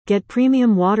Get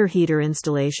premium water heater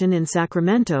installation in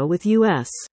Sacramento with US.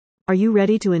 Are you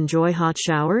ready to enjoy hot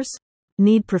showers?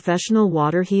 Need professional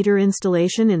water heater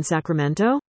installation in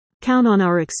Sacramento? Count on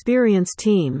our experienced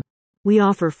team. We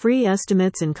offer free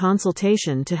estimates and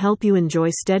consultation to help you enjoy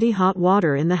steady hot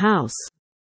water in the house.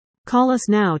 Call us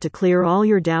now to clear all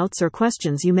your doubts or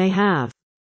questions you may have.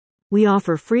 We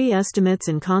offer free estimates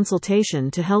and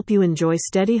consultation to help you enjoy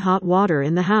steady hot water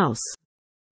in the house.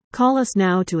 Call us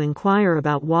now to inquire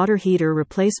about water heater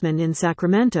replacement in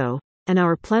Sacramento, and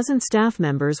our pleasant staff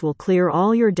members will clear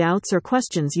all your doubts or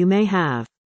questions you may have.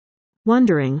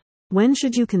 Wondering, when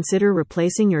should you consider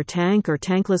replacing your tank or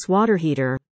tankless water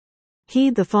heater?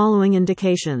 Heed the following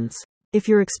indications. If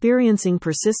you're experiencing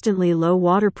persistently low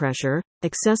water pressure,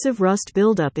 excessive rust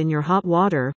buildup in your hot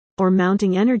water, or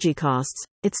mounting energy costs,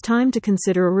 it's time to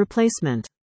consider a replacement.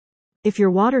 If your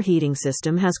water heating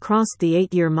system has crossed the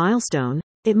 8-year milestone,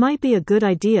 it might be a good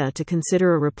idea to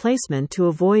consider a replacement to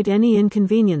avoid any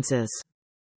inconveniences.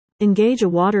 Engage a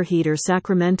water heater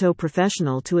Sacramento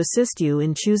professional to assist you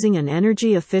in choosing an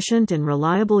energy-efficient and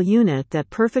reliable unit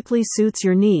that perfectly suits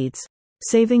your needs,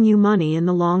 saving you money in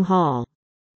the long haul.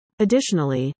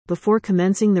 Additionally, before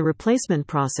commencing the replacement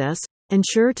process,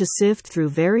 ensure to sift through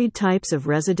varied types of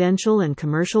residential and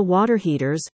commercial water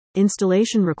heaters,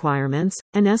 installation requirements,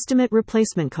 and estimate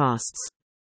replacement costs.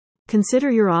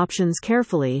 Consider your options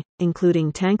carefully,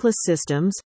 including tankless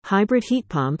systems, hybrid heat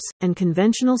pumps, and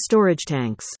conventional storage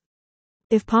tanks.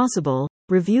 If possible,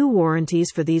 review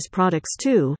warranties for these products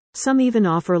too, some even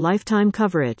offer lifetime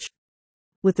coverage.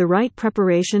 With the right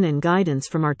preparation and guidance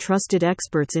from our trusted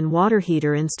experts in water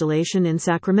heater installation in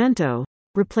Sacramento,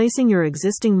 replacing your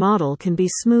existing model can be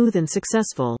smooth and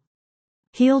successful.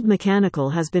 Heald Mechanical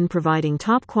has been providing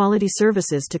top-quality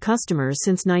services to customers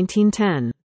since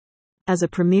 1910. As a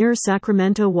premier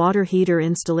Sacramento water heater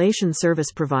installation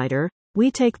service provider,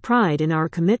 we take pride in our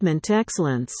commitment to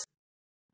excellence.